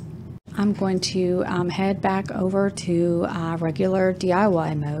materials. I'm going to head back over to regular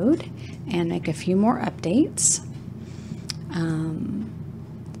DIY mode and make a few more updates.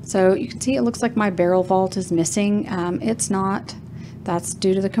 So you can see it looks like my barrel vault is missing. It's not. That's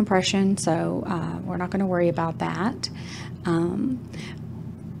due to the compression, so we're not going to worry about that.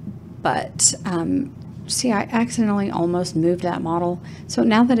 See, I accidentally almost moved that model. So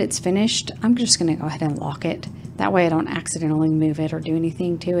now that it's finished, I'm just going to go ahead and lock it. That way I don't accidentally move it or do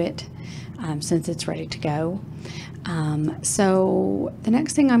anything to it since it's ready to go. So the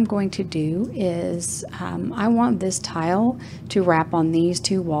next thing I'm going to do is I want this tile to wrap on these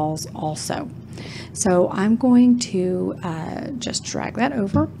two walls also. So I'm going to just drag that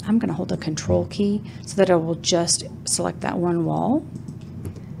over. I'm going to hold the control key so that I will just select that one wall.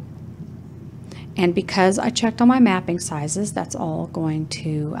 And because I checked on my mapping sizes, that's all going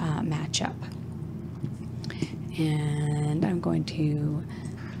to match up. And I'm going to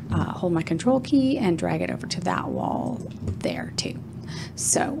hold my control key and drag it over to that wall there too.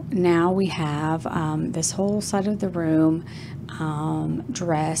 So now we have this whole side of the room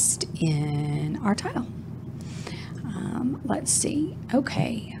dressed in our tile. Let's see.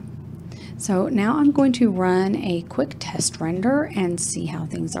 Okay. So now I'm going to run a quick test render and see how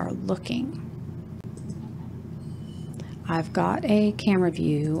things are looking. I've got a camera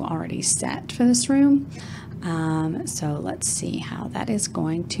view already set for this room. So let's see how that is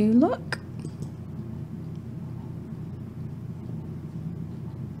going to look.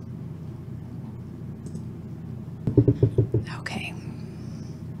 Okay.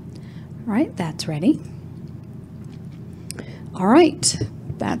 All right, that's ready. All right,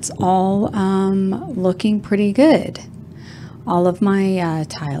 that's all looking pretty good. All of my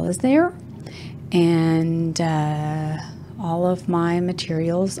tile is there, and all of my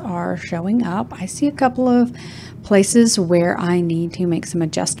materials are showing up. I see a couple of places where I need to make some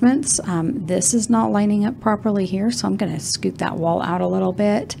adjustments. This is not lining up properly here, so I'm going to scoot that wall out a little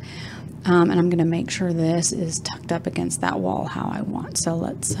bit. And I'm going to make sure this is tucked up against that wall how I want. So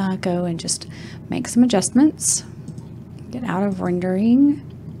let's go and just make some adjustments. Get out of rendering.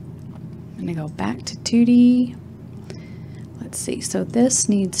 I'm going to go back to 2D. Let's see. So this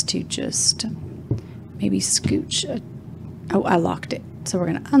needs to just maybe scooch. Oh, I locked it. So we're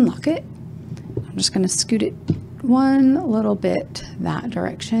going to unlock it. I'm just going to scoot it one little bit that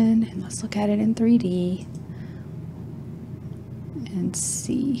direction. And let's look at it in 3D. And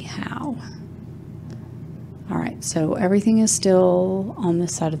see how All right, so everything is still on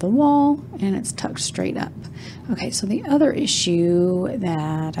this side of the wall and it's tucked straight up. Okay, so the other issue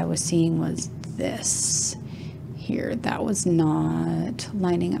that I was seeing was this here. That was not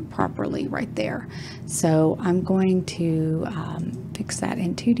lining up properly right there. So I'm going to fix that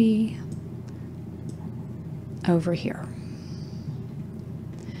in 2D over here.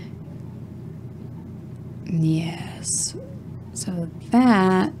 Yes, so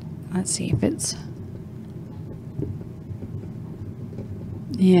that, let's see if it's,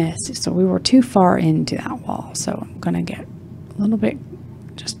 yes, so we were too far into that wall, so I'm going to get a little bit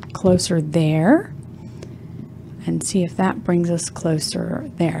just closer there and see if that brings us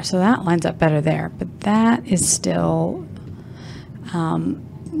closer there. So that lines up better there, but that is still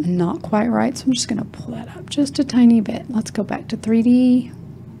not quite right, so I'm just going to pull that up just a tiny bit. Let's go back to 3D.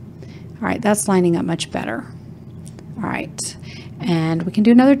 All right, that's lining up much better. All right, and we can do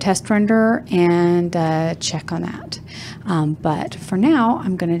another test render and check on that. But for now,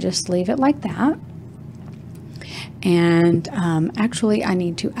 I'm going to just leave it like that. And actually, I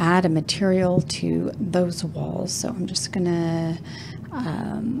need to add a material to those walls. So I'm just going to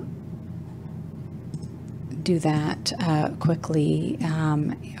do that quickly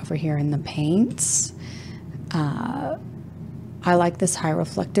over here in the paints. I like this high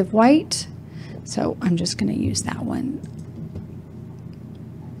reflective white, so I'm just going to use that one.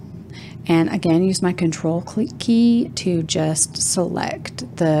 And again, use my control key to just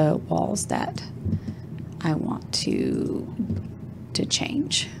select the walls that I want to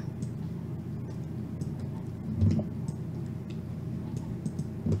change.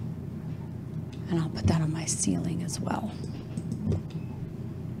 And I'll put that on my ceiling as well.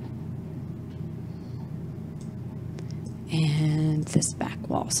 And this back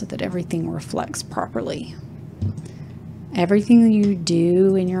wall so that everything reflects properly. Everything you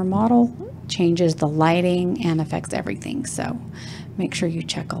do in your model changes the lighting and affects everything. So make sure you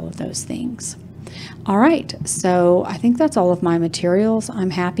check all of those things. All right, so I think that's all of my materials. I'm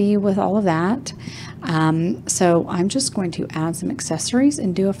happy with all of that. So I'm just going to add some accessories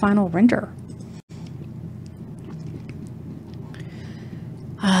and do a final render.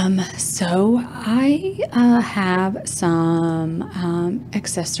 So I have some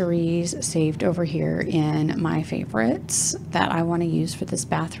accessories saved over here in my favorites that I want to use for this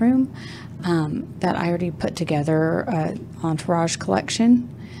bathroom that I already put together entourage collection.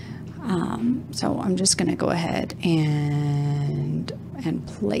 So I'm just going to go ahead and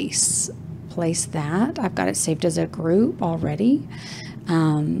place that. I've got it saved as a group already.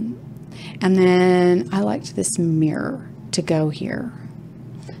 And then I liked this mirror to go here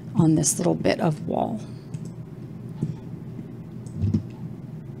on this little bit of wall.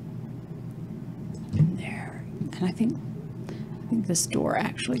 And there. And I think this door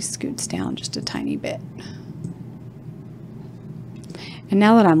actually scoots down just a tiny bit. And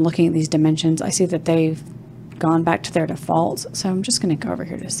now that I'm looking at these dimensions, I see that they've gone back to their defaults. So I'm just going to go over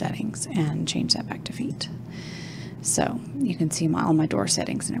here to settings and change that back to feet. So you can see all my door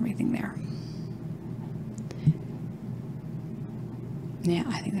settings and everything there. Yeah,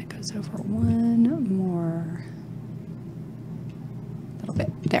 I think that goes over one more little bit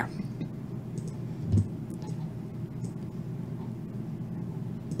there.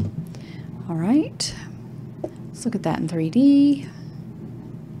 All right, let's look at that in 3D.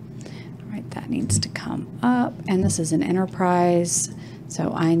 All right, that needs to come up, and this is an enterprise,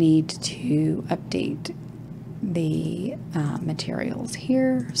 so I need to update the materials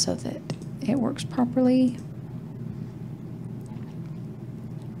here so that it works properly.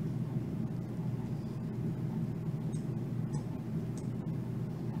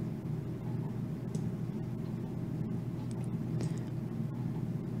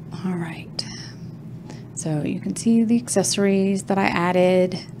 All right, so you can see the accessories that I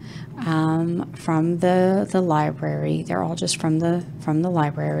added from the library. They're all just from the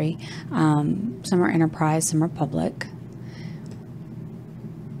library. Some are enterprise, some are public.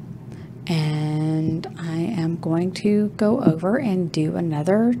 And I am going to go over and do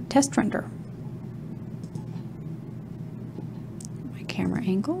another test render. My camera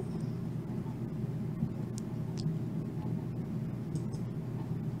angle.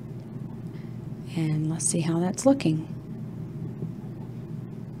 And let's see how that's looking.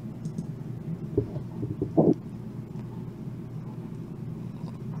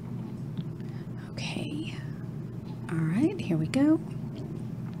 Okay. All right, here we go.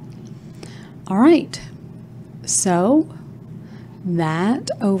 All right. So that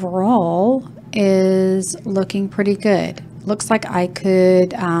overall is looking pretty good. Looks like I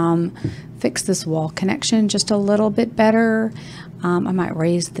could fix this wall connection just a little bit better. I might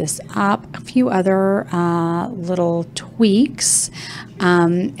raise this up, a few other little tweaks,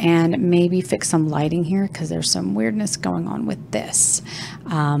 and maybe fix some lighting here because there's some weirdness going on with this.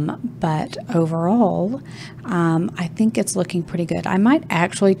 But overall, I think it's looking pretty good. I might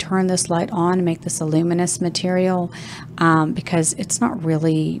actually turn this light on and make this a luminous material because it's not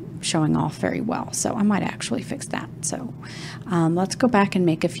really showing off very well. So I might actually fix that. So let's go back and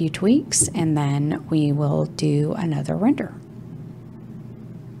make a few tweaks, and then we will do another render.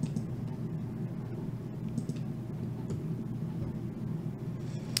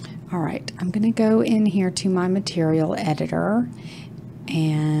 All right, I'm going to go in here to my material editor,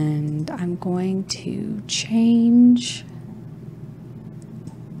 and I'm going to change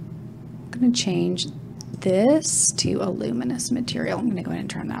this to a luminous material. I'm going to go ahead and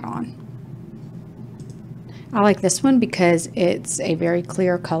turn that on. I like this one because it's a very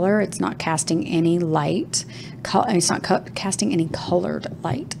clear color. It's not casting any light. It's not casting any colored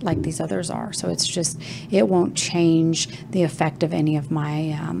light like these others are. So it's just, it won't change the effect of any of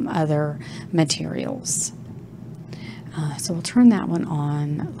my other materials. So we'll turn that one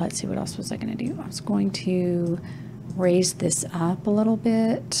on. Let's see, what else was I going to do? I was going to raise this up a little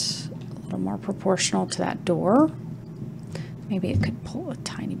bit, a little more proportional to that door. Maybe it could pull a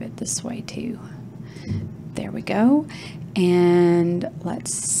tiny bit this way too. There we go. And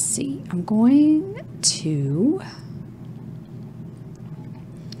let's see, I'm going to,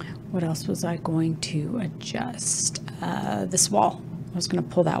 what else was I going to adjust? This wall. I was going to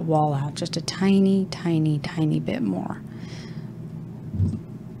pull that wall out just a tiny bit more.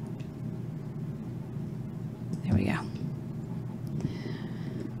 There we go.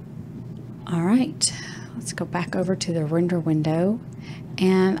 All right, let's go back over to the render window.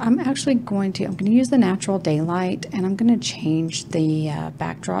 And I'm actually going to use the natural daylight, and I'm going to change the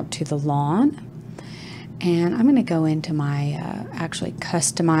backdrop to the lawn. And I'm going to go into my actually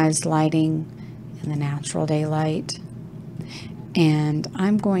customized lighting in the natural daylight. And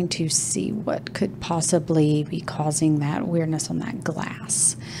I'm going to see what could possibly be causing that weirdness on that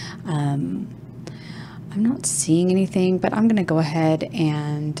glass. I'm not seeing anything, but I'm going to go ahead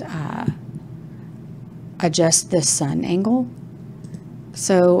and adjust the sun angle.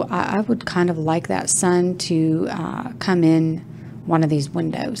 So I would kind of like that sun to come in one of these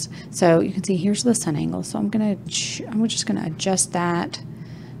windows. So you can see here's the sun angle. So I'm just going to adjust that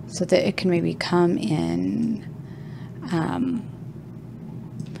so that it can maybe come in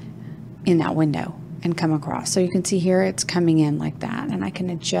that window and come across. So you can see here it's coming in like that, and I can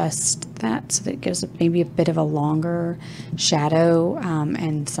adjust that so that it gives maybe a bit of a longer shadow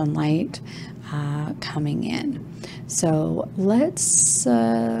and sunlight coming in. So let's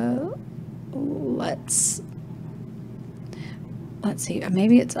see,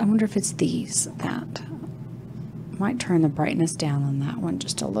 maybe I wonder if it's these that might turn the brightness down on that one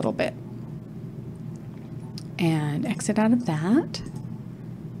just a little bit and exit out of that.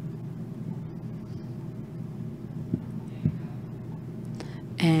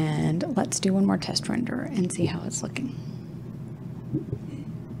 And let's do one more test render and see how it's looking.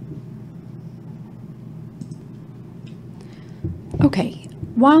 Okay,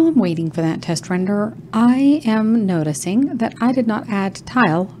 while I'm waiting for that test render, I am noticing that I did not add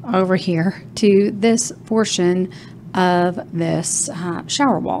tile over here to this portion of this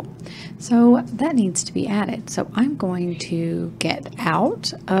shower wall. So that needs to be added. So I'm going to get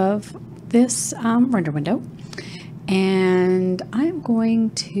out of this render window, and I'm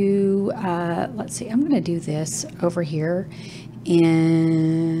going to, let's see, I'm going to do this over here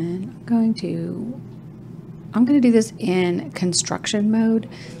I'm going to do this in construction mode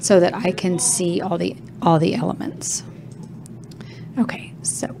so that I can see all the elements. Okay,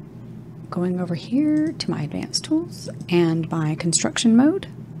 so going over here to my advanced tools and my construction mode.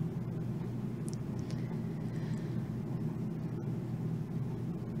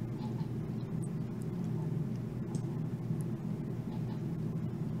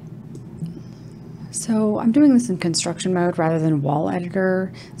 So I'm doing this in construction mode rather than wall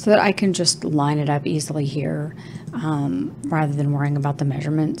editor so that I can just line it up easily here rather than worrying about the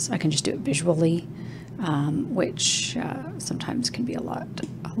measurements. I can just do it visually, which sometimes can be a lot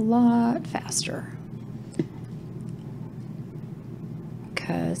faster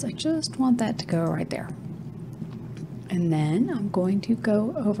because I just want that to go right there. And then I'm going to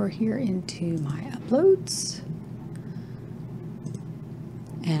go over here into my uploads.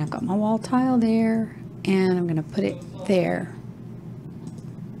 And I've got my wall tile there, and I'm going to put it there.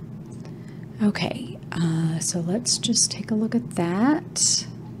 Okay, so let's just take a look at that.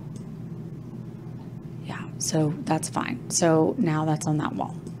 Yeah, so that's fine. So now that's on that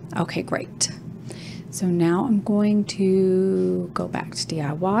wall. Okay, great. So now I'm going to go back to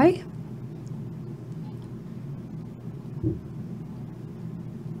DIY.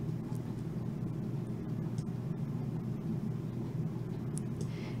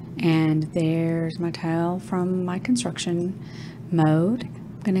 And there's my tile from my construction mode.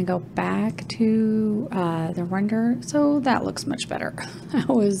 I'm going to go back to the render. So that looks much better. I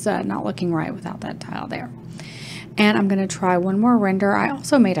was not looking right without that tile there. And I'm going to try one more render. I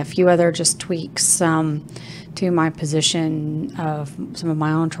also made a few other just tweaks to my position of some of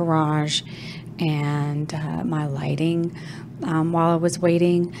my entourage and my lighting while I was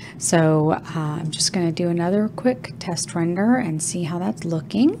waiting. So I'm just going to do another quick test render and see how that's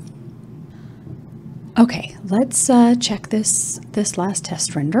looking. Okay, let's check this last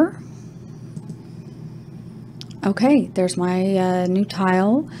test render. Okay, there's my new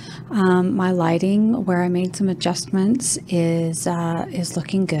tile. My lighting, where I made some adjustments, is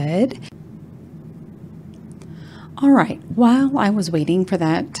looking good. All right, while I was waiting for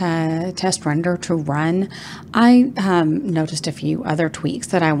that test render to run, I noticed a few other tweaks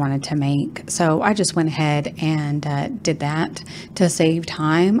that I wanted to make. So I just went ahead and did that to save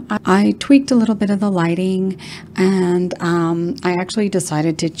time. I tweaked a little bit of the lighting, and I actually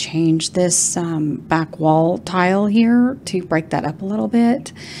decided to change this back wall tile here to break that up a little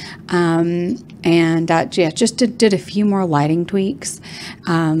bit. Yeah, just did a few more lighting tweaks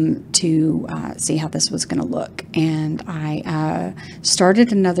to see how this was going to look. And I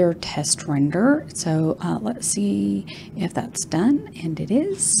started another test render. So let's see if that's done, and it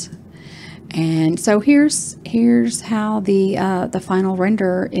is. And so here's how the final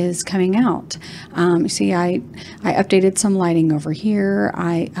render is coming out. You see, I updated some lighting over here.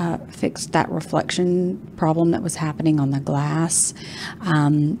 I fixed that reflection problem that was happening on the glass.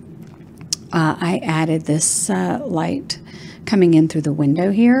 I added this light coming in through the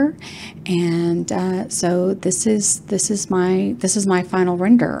window here, and so this is my final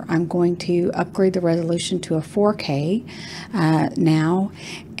render. I'm going to upgrade the resolution to a 4K now,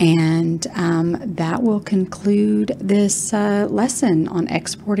 and that will conclude this lesson on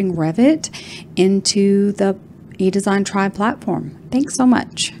exporting Revit into the edesign Tri platform. Thanks so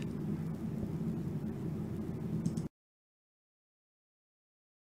much.